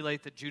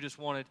speculate that Judas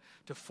wanted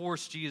to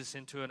force Jesus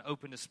into an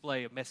open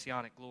display of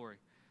messianic glory.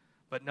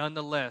 But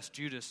nonetheless,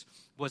 Judas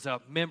was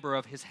a member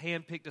of his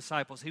hand-picked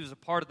disciples. He was a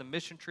part of the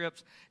mission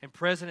trips and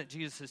present at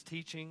Jesus'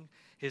 teaching,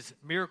 his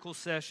miracle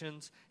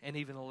sessions, and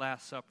even the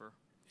Last Supper.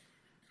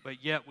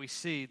 But yet we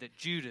see that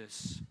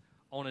Judas,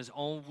 on his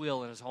own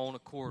will and his own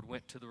accord,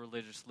 went to the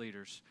religious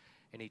leaders,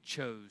 and he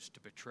chose to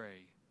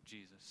betray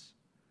Jesus.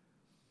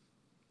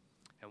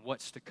 And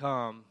what's to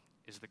come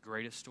is the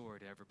greatest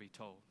story to ever be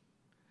told.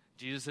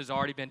 Jesus has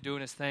already been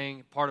doing his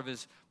thing, part of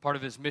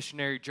his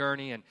missionary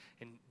journey, and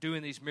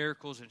doing these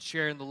miracles and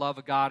sharing the love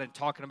of God and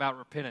talking about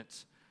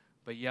repentance.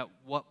 But yet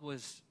what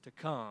was to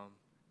come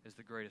is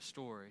the greatest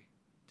story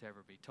to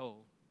ever be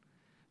told.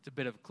 It's a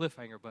bit of a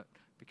cliffhanger, but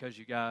because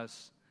you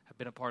guys have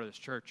been a part of this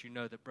church, you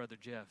know that Brother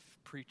Jeff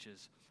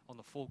preaches on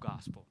the full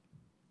gospel.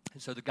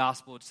 And so the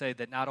gospel would say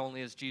that not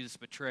only is Jesus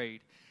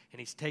betrayed, and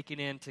he's taken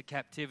into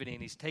captivity,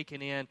 and he's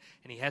taken in,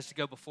 and he has to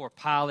go before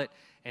Pilate,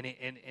 and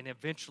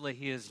eventually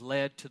he is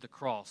led to the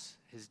cross,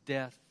 his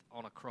death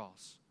on a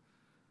cross.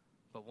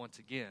 But once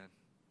again,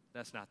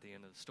 that's not the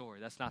end of the story.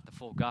 That's not the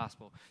full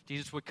gospel.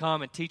 Jesus would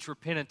come and teach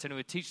repentance, and he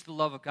would teach the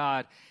love of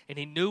God, and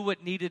he knew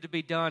what needed to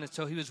be done, and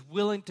so he was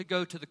willing to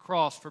go to the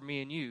cross for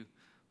me and you.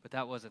 But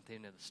that wasn't the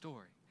end of the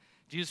story.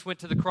 Jesus went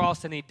to the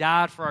cross and he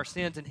died for our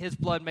sins, and his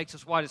blood makes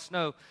us white as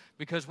snow,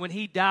 because when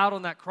he died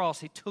on that cross,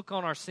 he took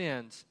on our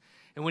sins.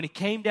 And when he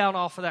came down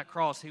off of that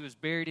cross, he was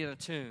buried in a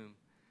tomb.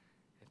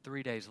 And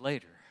 3 days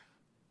later,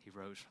 he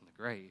rose from the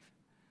grave.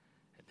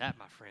 And that,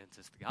 my friends,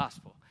 is the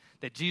gospel.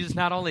 That Jesus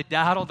not only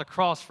died on the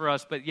cross for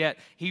us, but yet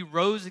he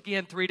rose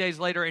again 3 days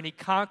later, and he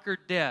conquered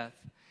death.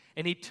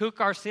 And he took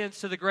our sins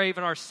to the grave,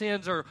 and our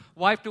sins are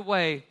wiped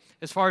away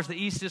as far as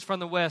the east is from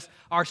the west.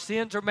 Our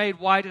sins are made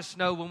white as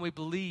snow when we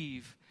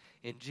believe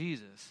in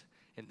Jesus.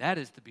 And that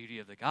is the beauty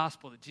of the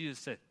gospel, that Jesus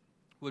said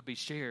would be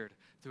shared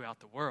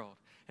throughout the world.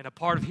 And a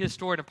part of his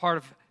story and a part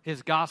of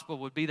his gospel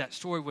would be that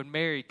story when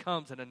Mary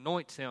comes and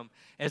anoints him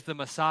as the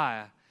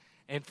Messiah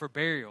and for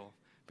burial,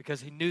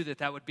 because he knew that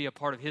that would be a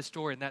part of his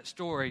story. And that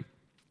story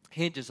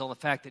hinges on the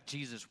fact that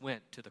Jesus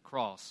went to the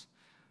cross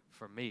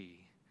for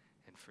me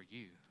and for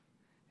you.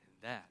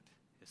 And that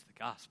is the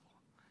gospel.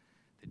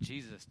 That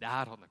Jesus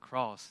died on the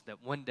cross,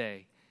 that one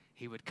day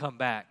he would come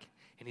back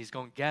and he's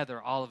going to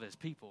gather all of his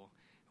people,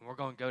 and we're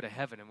going to go to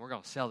heaven and we're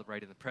going to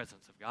celebrate in the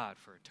presence of God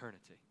for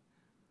eternity.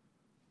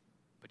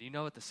 But do you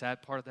know what the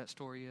sad part of that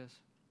story is?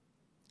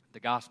 The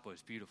gospel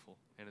is beautiful,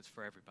 and it's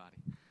for everybody.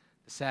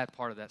 The sad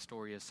part of that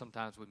story is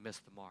sometimes we miss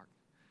the mark.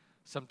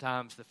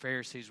 Sometimes the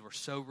Pharisees were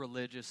so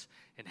religious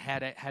and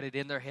had it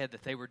in their head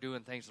that they were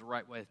doing things the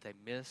right way that they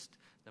missed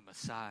the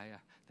Messiah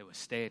that was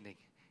standing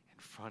in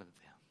front of them.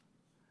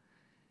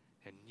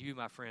 And you,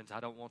 my friends, I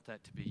don't want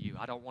that to be you.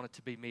 I don't want it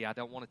to be me. I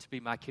don't want it to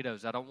be my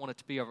kiddos. I don't want it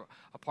to be a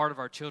part of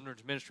our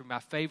children's ministry. My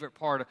favorite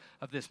part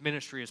of this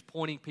ministry is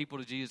pointing people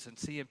to Jesus and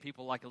seeing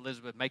people like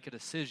Elizabeth make a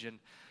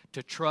decision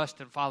to trust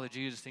and follow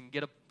Jesus and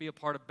be a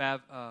part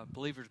of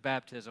believers'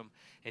 baptism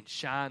and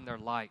shine their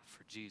light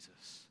for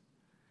Jesus.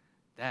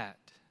 That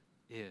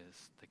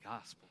is the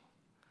gospel.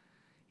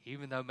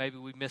 Even though maybe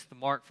we miss the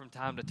mark from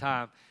time to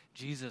time,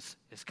 Jesus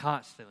is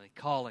constantly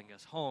calling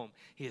us home.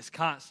 He is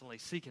constantly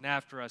seeking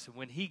after us. And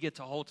when he gets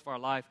a hold of our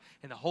life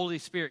and the Holy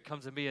Spirit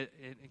comes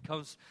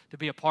to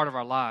be a part of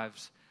our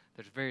lives,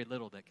 there's very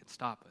little that can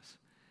stop us.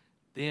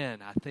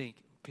 Then I think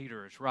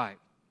Peter is right.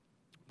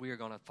 We are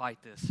going to fight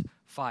this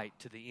fight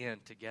to the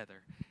end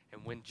together.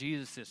 And when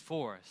Jesus is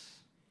for us,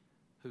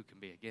 who can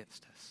be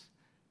against us?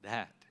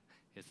 That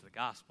is the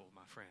gospel,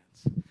 my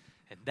friends.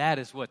 And that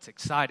is what's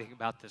exciting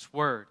about this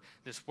word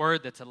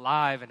that's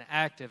alive and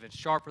active and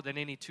sharper than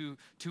any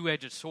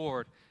two-edged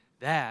sword.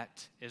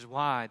 That is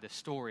why the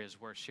story is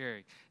worth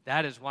sharing.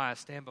 That is why I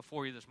stand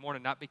before you this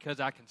morning, not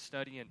because I can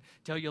study and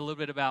tell you a little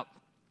bit about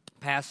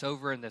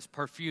Passover and this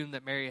perfume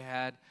that Mary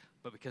had,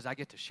 but because I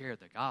get to share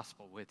the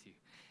gospel with you.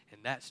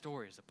 And that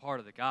story is a part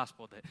of the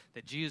gospel,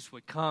 that Jesus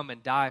would come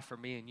and die for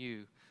me and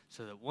you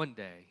so that one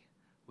day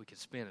we could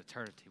spend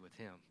eternity with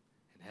him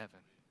in heaven.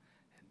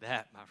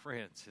 That, my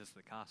friends, is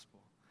the gospel.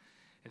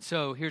 And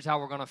so here's how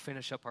we're going to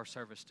finish up our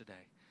service today.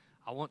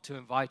 I want to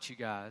invite you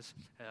guys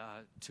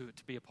to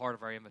be a part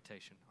of our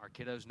invitation. Our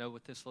kiddos know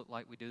what this looks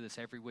like. We do this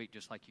every week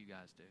just like you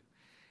guys do.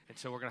 And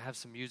so we're going to have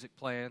some music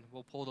playing.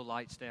 We'll pull the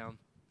lights down.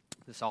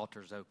 This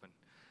altar is open.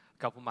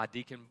 A couple of my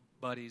deacon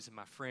buddies and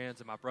my friends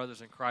and my brothers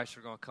in Christ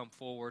are going to come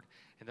forward,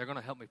 and they're going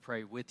to help me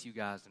pray with you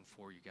guys and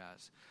for you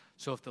guys.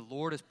 So if the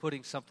Lord is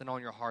putting something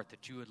on your heart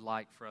that you would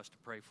like for us to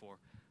pray for,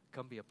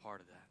 come be a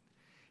part of that.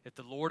 If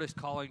the Lord is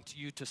calling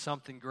you to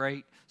something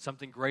great,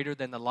 something greater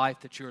than the life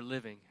that you're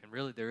living, and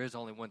really there is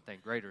only one thing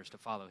greater, is to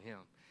follow him.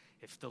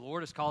 If the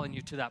Lord is calling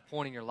you to that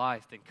point in your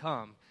life, then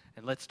come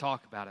and let's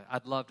talk about it.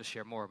 I'd love to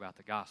share more about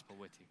the gospel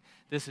with you.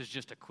 This is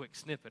just a quick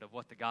snippet of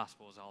what the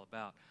gospel is all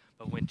about.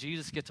 But when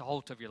Jesus gets a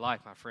hold of your life,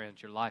 my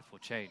friends, your life will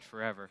change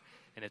forever.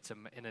 And it's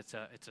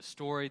a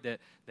story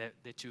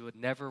that you would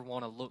never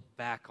want to look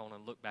back on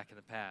and look back in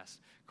the past.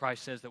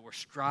 Christ says that we're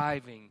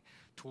striving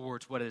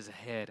towards what is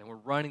ahead, and we're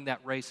running that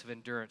race of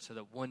endurance so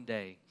that one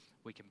day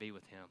we can be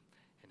with him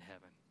in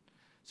heaven.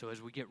 So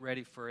as we get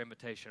ready for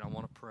invitation, I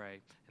want to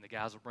pray, and the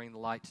guys will bring the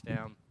lights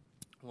down,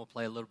 and we'll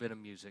play a little bit of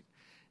music,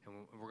 and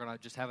we're going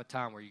to just have a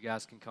time where you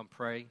guys can come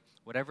pray,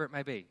 whatever it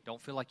may be.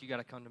 Don't feel like you got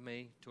to come to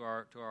me, to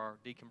our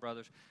deacon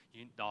brothers.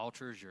 The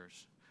altar is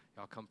yours.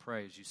 Y'all come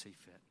pray as you see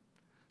fit.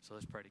 So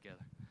let's pray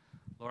together.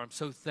 Lord, I'm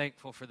so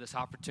thankful for this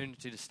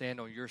opportunity to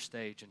stand on your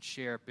stage and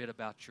share a bit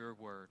about your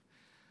word.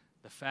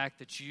 The fact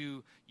that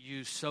you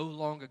used so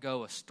long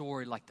ago a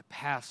story like the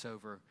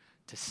Passover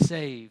to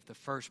save the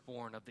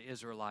firstborn of the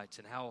Israelites,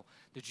 and how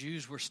the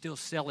Jews were still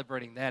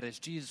celebrating that as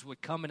Jesus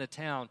would come into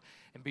town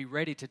and be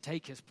ready to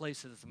take his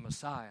place as the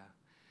Messiah.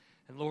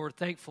 And Lord, we're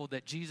thankful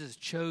that Jesus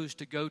chose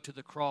to go to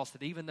the cross,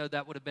 that even though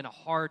that would have been a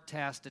hard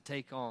task to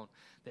take on,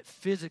 that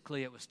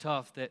physically it was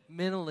tough, that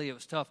mentally it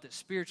was tough, that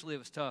spiritually it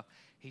was tough,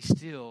 he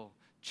still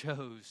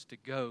chose to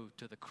go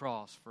to the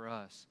cross for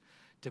us,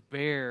 to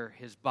bear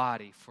his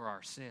body for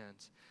our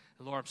sins.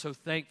 And Lord, I'm so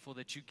thankful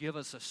that you give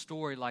us a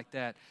story like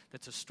that,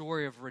 that's a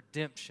story of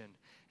redemption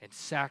and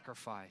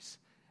sacrifice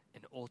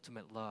and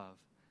ultimate love,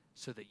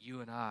 so that you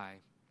and I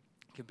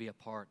can be a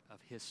part of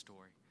his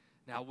story.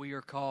 Now we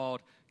are called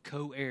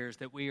co-heirs,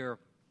 that we are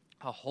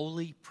a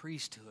holy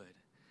priesthood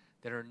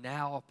that are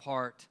now a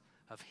part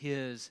of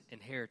his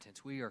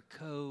inheritance. We are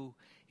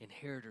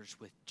co-inheritors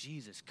with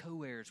Jesus,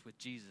 co-heirs with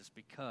Jesus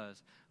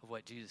because of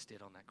what Jesus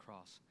did on that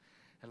cross.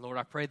 And Lord,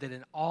 I pray that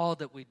in all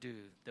that we do,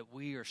 that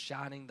we are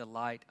shining the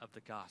light of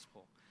the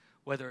gospel,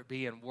 whether it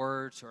be in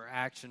words or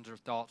actions or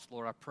thoughts.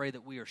 Lord, I pray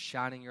that we are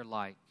shining your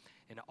light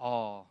in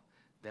all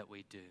that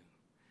we do.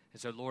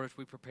 And so, Lord, as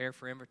we prepare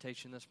for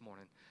invitation this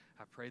morning,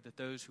 I pray that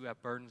those who have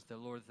burdens, that,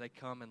 Lord, that they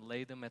come and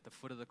lay them at the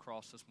foot of the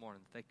cross this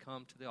morning, that they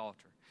come to the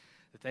altar,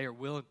 that they are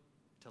willing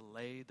to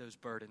lay those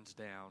burdens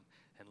down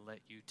and let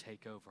you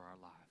take over our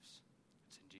lives.